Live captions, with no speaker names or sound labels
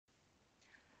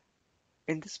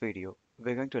In this video,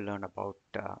 we're going to learn about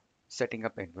setting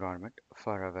up environment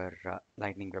for our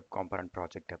Lightning Web Component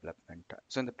project development.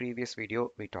 So in the previous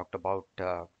video, we talked about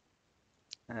no,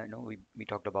 we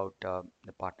talked about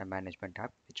the partner management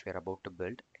app, which we're about to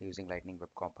build using Lightning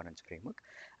Web Components framework.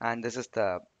 And this is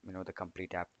the the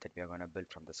complete app that we are going to build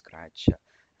from the scratch,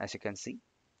 as you can see.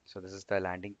 So this is the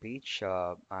landing page,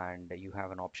 and you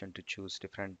have an option to choose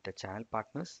different channel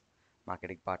partners,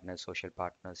 marketing partners, social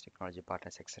partners, technology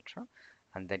partners, etc.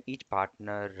 And then each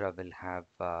partner will have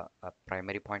a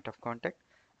primary point of contact.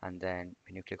 And then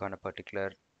when you click on a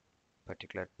particular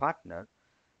partner,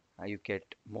 you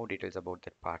get more details about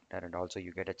that partner, and also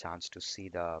you get a chance to see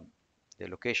the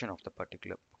location of the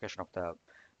particular location of the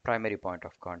primary point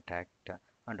of contact,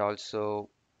 and also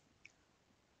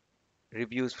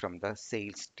reviews from the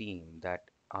sales team that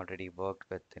already worked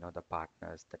with the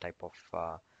partners, the type of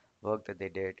work that they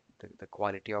did, the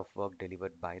quality of work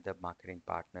delivered by the marketing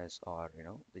partners or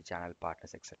the channel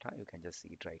partners, etc. You can just see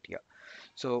it right here.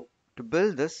 So to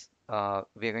build this,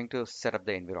 we're going to set up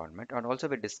the environment, and also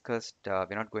we discussed we're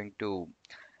not going to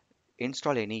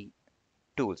install any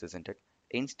tools, isn't it?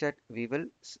 Instead, we will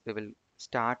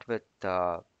start with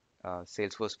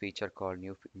Salesforce feature called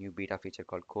new beta feature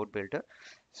called Code Builder.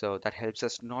 So that helps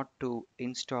us not to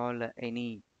install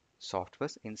any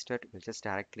softwares. Instead, we'll just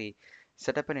directly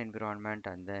set up an environment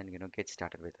and then get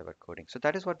started with our coding. So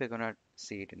that is what we're gonna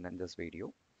see it in this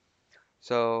video.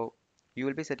 So you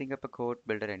will be setting up a Code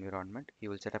Builder environment.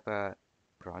 You will set up a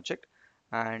project,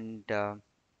 and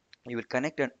you will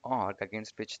connect an org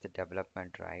against which the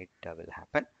development will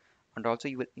happen, and also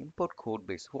you will import code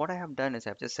base. What I have done is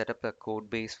I've just set up a code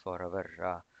base for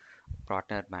our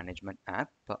partner management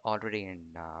app already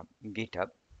in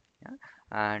GitHub. Yeah?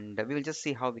 And we will just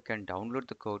see how we can download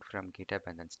the code from GitHub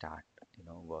and then start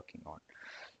working on.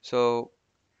 So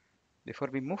before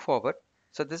we move forward,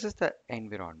 so this is the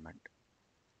environment.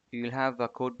 You will have a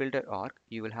code builder org,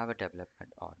 you will have a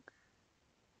development org.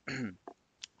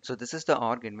 So this is the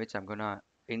org in which I'm gonna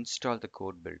install the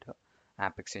code builder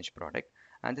app exchange product,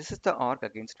 and this is the org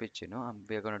against which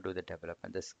we're gonna do the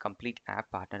development. This complete app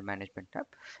partner management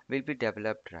app will be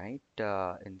developed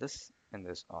in this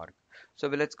org. So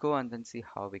let's go and then see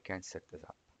how we can set this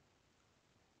up.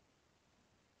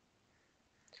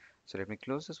 So let me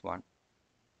close this one.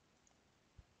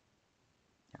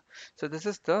 So this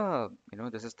is the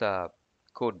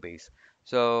code base.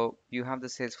 So you have the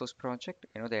Salesforce project,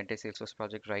 the entire Salesforce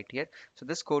project right here. So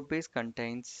this code base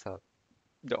contains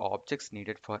the objects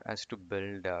needed for us to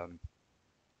build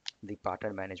the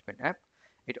partner management app.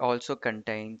 It also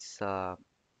contains mm,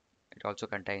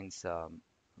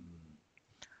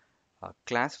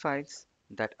 class files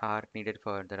that are needed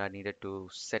to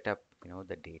set up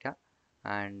the data,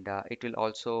 and it will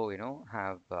also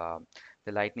have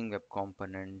the lightning web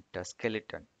component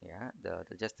skeleton, yeah,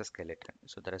 just the skeleton.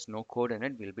 So there is no code in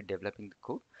it. We'll be developing the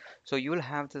code. So you will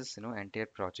have this entire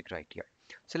project right here.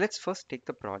 So let's first take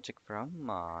the project from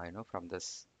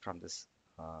this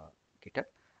GitHub,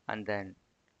 and then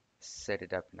set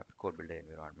it up in a code builder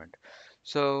environment.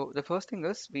 So the first thing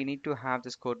is we need to have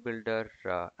this code builder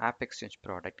app exchange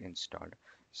product installed.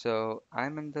 So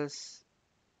I'm in this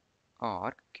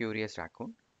org curious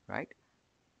raccoon, right?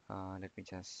 Let me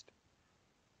just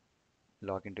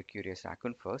log into curious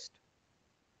raccoon first.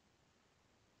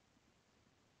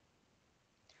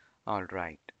 All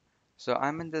right. So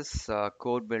I'm in this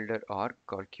code builder org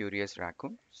called curious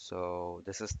raccoon. So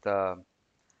this is the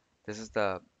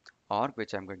org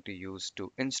which I'm going to use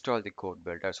to install the code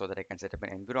builder so that I can set up an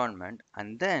environment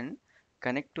and then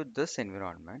connect to this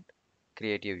environment,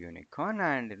 create a unicorn,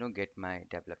 and get my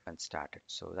development started.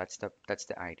 So that's the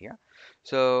idea.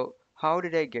 So how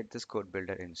did I get this code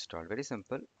builder installed? Very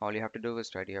simple. All you have to do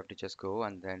is you have to just go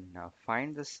and then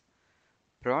find this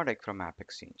product from App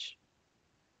Exchange.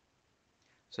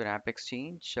 So in App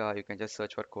Exchange, you can just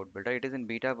search for code builder. It is in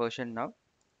beta version now.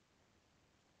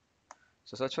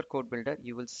 So search for code builder,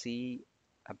 you will see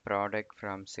a product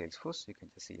from Salesforce. You can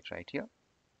just see it right here.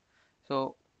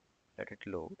 So let it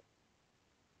load.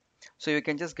 So you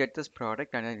can just get this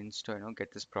product and then install,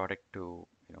 get this product to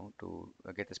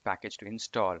get this package to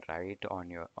install right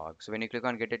on your org. So when you click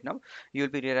on get it now, you'll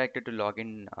be redirected to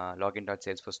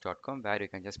login.salesforce.com, where you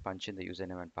can just punch in the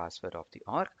username and password of the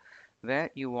org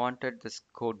where you wanted this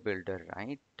code builder,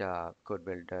 right? Code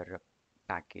builder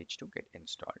package to get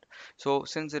installed. So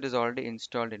since it is already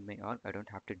installed in my org, I don't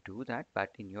have to do that. But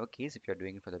in your case, if you're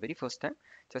doing it for the very first time,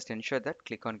 just ensure that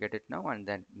click on get it now and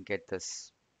then get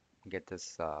this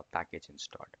package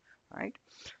installed, right?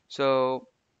 So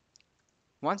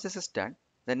once this is done,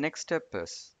 the next step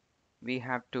is we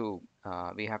have to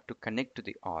connect to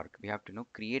the org. We have to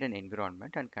create an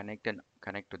environment and connect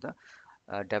to the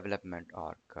development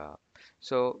org.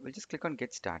 So we'll just click on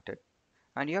get started,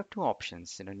 and you have two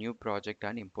options, new project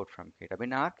and import from GitHub.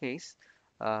 In our case,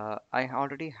 I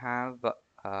already have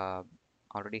the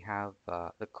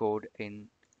code in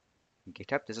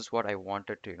GitHub. This is what I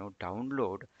wanted to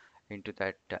download into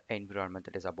that environment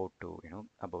that is about to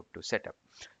set up.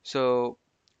 So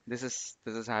this is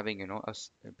having a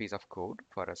piece of code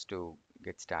for us to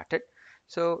get started.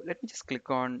 So let me just click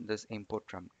on this import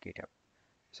from GitHub.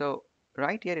 So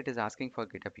right here it is asking for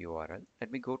GitHub URL.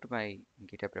 Let me go to my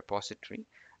GitHub repository,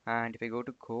 and if I go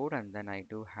to code and then I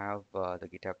do have the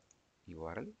GitHub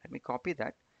URL, let me copy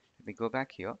that. Let me go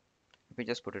back here. Let me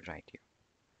just put it right here.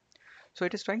 So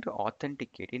it is trying to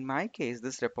authenticate. In my case,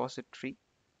 this repository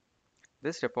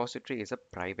is a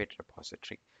private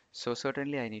repository. So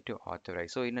certainly I need to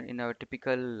authorize. So in our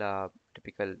typical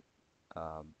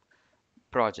um,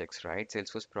 projects, right?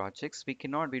 Salesforce projects, we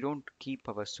don't keep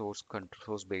our source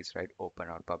base, right, open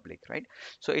or public, right?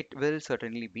 So it will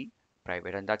certainly be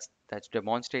private, and that's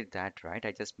demonstrate that, right?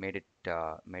 I just made it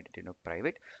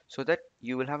private, so that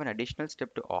you will have an additional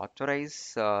step to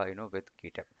authorize with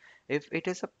GitHub. If it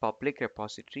is a public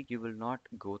repository, you will not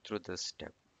go through this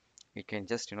step. You can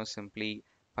just simply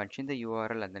punch in the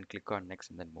URL and then click on next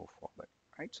and then move forward,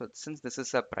 right? So since this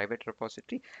is a private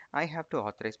repository, I have to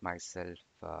authorize myself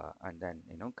and then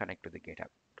connect to the GitHub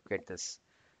to get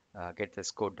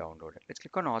this code downloaded. Let's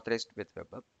click on authorized with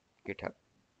web GitHub.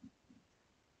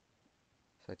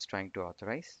 So it's trying to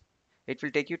authorize. It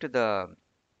will take you to the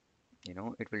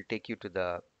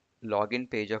login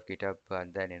page of GitHub,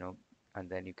 and then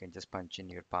you can just punch in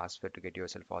your password to get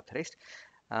yourself authorized.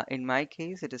 In my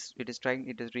case, it is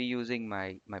reusing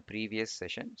my previous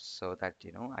session, so that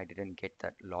I didn't get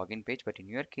that login page. But in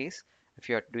your case, if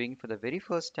you are doing for the very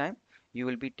first time, you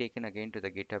will be taken again to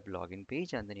the GitHub login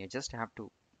page, and then you just have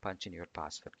to punch in your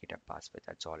password, GitHub password.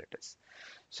 That's all it is.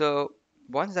 So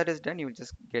once that is done, you will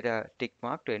just get a tick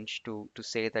mark to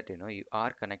say that you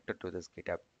are connected to this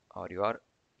GitHub, or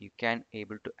you can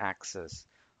able to access,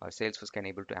 or Salesforce can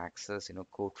able to access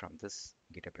code from this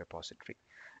GitHub repository.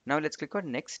 Now let's click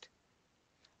on next,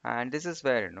 and this is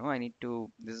where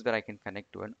this is where I can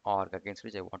connect to an org against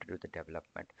which I want to do the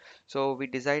development. So we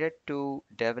decided to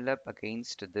develop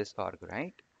against this org,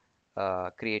 right?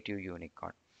 Creative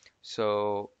unicorn.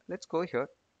 So let's go here.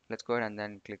 Let's go ahead and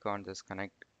then click on this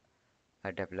connect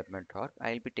a development org.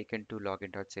 I'll be taken to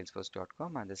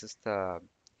login.salesforce.com, and this is the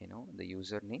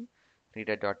username,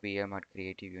 reader.vm at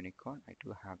creative unicorn. I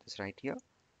do have this right here.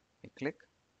 I click.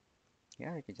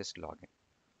 Yeah, I can just log in.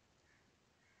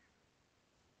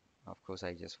 Of course,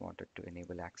 I just wanted to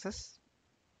enable access.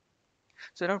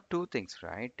 So now two things,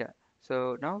 right?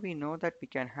 So now we know that we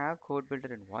can have code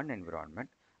builder in one environment,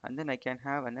 and then I can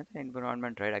have another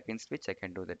environment, right, against which I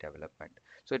can do the development.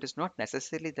 So it is not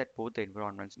necessarily that both the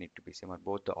environments need to be same or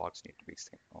both the orgs need to be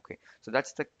same. Okay, so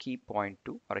that's the key point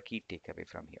to, or a key takeaway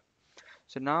from here.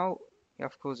 So now,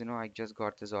 of course, I just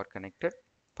got this org connected.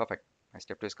 Perfect. My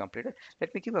step two is completed.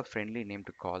 Let me give a friendly name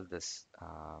to call this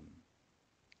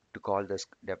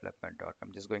development org.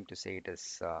 I'm just going to say it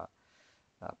is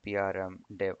PRM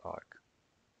dev org.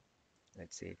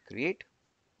 Let's say create.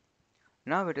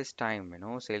 Now it is time,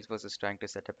 Salesforce is trying to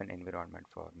set up an environment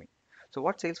for me. So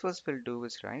what Salesforce will do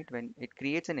is, right, when it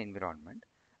creates an environment,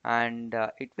 and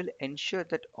it will ensure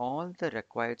that all the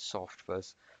required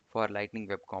softwares for Lightning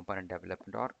Web Component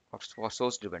development, or for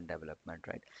source-driven development,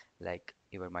 right, like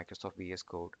your Microsoft VS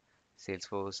Code,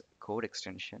 Salesforce Code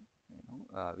Extension,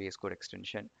 VS Code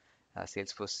Extension,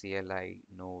 Salesforce CLI,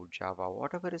 Node, Java,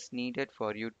 whatever is needed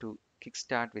for you to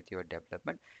kickstart with your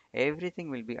development, everything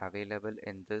will be available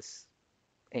in this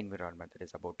environment that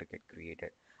is about to get created.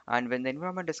 And when the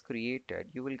environment is created,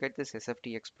 you will get this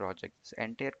SFDX project, this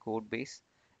entire code base,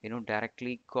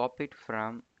 directly copied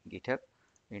from GitHub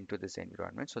into this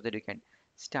environment, so that you can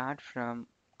start from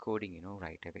coding,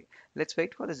 right away. Let's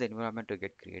wait for this environment to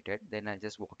get created. Then I'll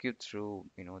just walk you through,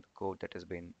 the code that has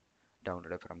been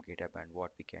downloaded from GitHub and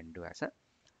what we can do as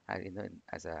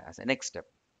a next step.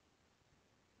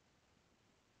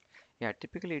 Yeah,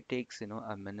 typically it takes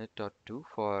a minute or two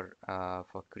for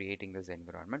creating this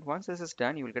environment. Once this is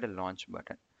done, you will get a launch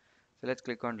button. So let's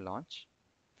click on launch.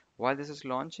 While this is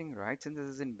launching, right, since this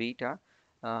is in beta,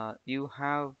 you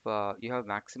have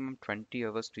maximum 20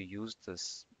 hours to use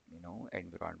this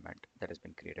environment that has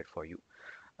been created for you.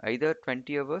 Either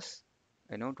 20 hours,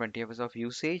 20 hours of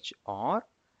usage, or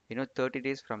 30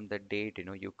 days from the date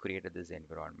you created this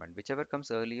environment. Whichever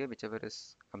comes earlier,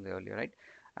 right?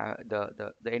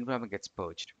 The environment gets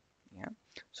purged. Yeah.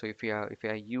 So if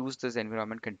I use this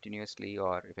environment continuously,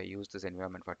 or if I use this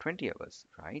environment for 20 hours,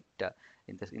 right,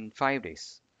 in 5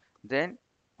 days, then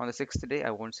on the sixth day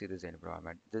I won't see this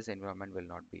environment. This environment will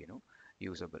not be,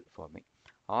 usable for me.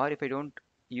 Or if I don't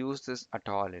use this at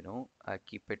all, I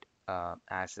keep it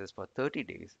as is for 30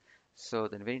 days. So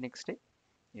then very next day,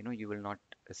 you will not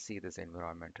see this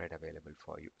environment right available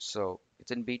for you. So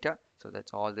it's in beta, so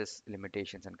that's all these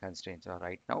limitations and constraints are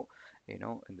right now,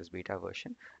 in this beta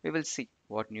version. We will see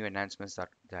what new enhancements that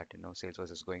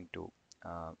Salesforce is going to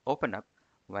open up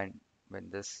when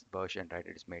this version, right,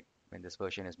 it is made, when this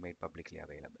version is made publicly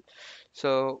available.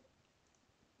 So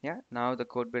yeah, now the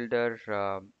code builder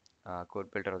or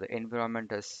the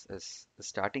environment is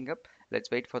starting up. Let's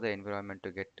wait for the environment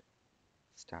to get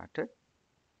started.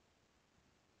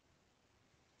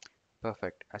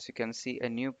 Perfect. As you can see, a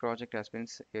new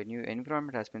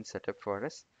environment has been set up for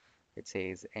us. It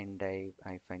says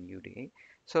endive-uda.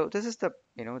 So this is the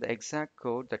exact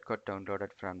code that got downloaded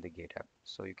from the GitHub.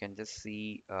 So you can just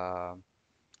see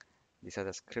these are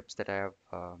the scripts that I have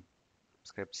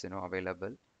scripts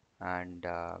available, and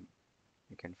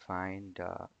you can find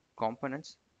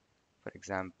components. For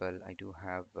example, I do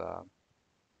have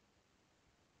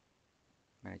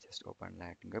when I just open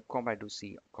Lightning Web Comp, I do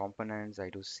see components, I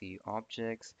do see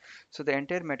objects. So the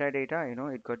entire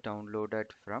metadata, it got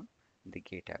downloaded from the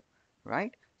GitHub,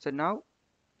 right? So now,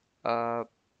 uh,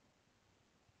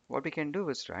 what we can do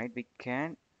is, right, we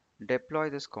can deploy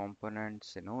these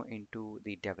components, into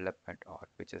the development org,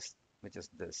 which is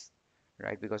this,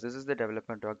 right? Because this is the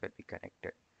development org that we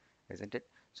connected, isn't it?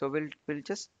 So we'll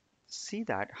just see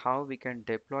that how we can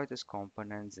deploy these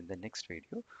components in the next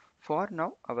video. For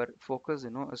now, our focus,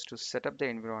 is to set up the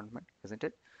environment, isn't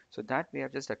it? So that we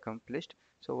have just accomplished.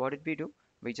 So what did we do?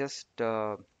 We just,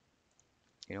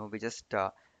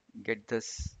 get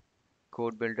this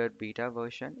code builder beta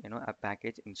version, a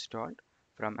package installed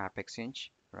from App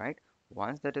Exchange, right?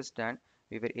 Once that is done,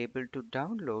 we were able to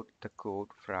download the code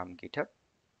from GitHub.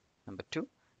 Number two.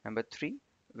 Number three,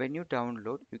 when you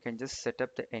download, you can just set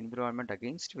up the environment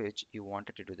against which you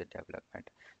wanted to do the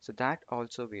development. So that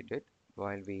also we did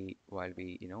while we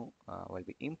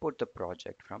import the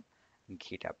project from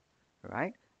GitHub,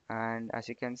 right? And as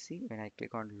you can see, when I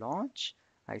click on launch,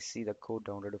 I see the code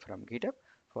downloaded from GitHub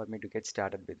for me to get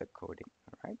started with the coding,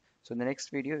 all right? So in the next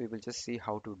video, we will just see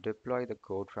how to deploy the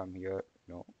code from here,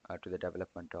 to the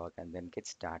development org, and then get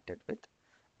started with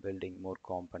building more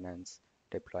components,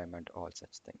 deployment, all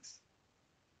such things.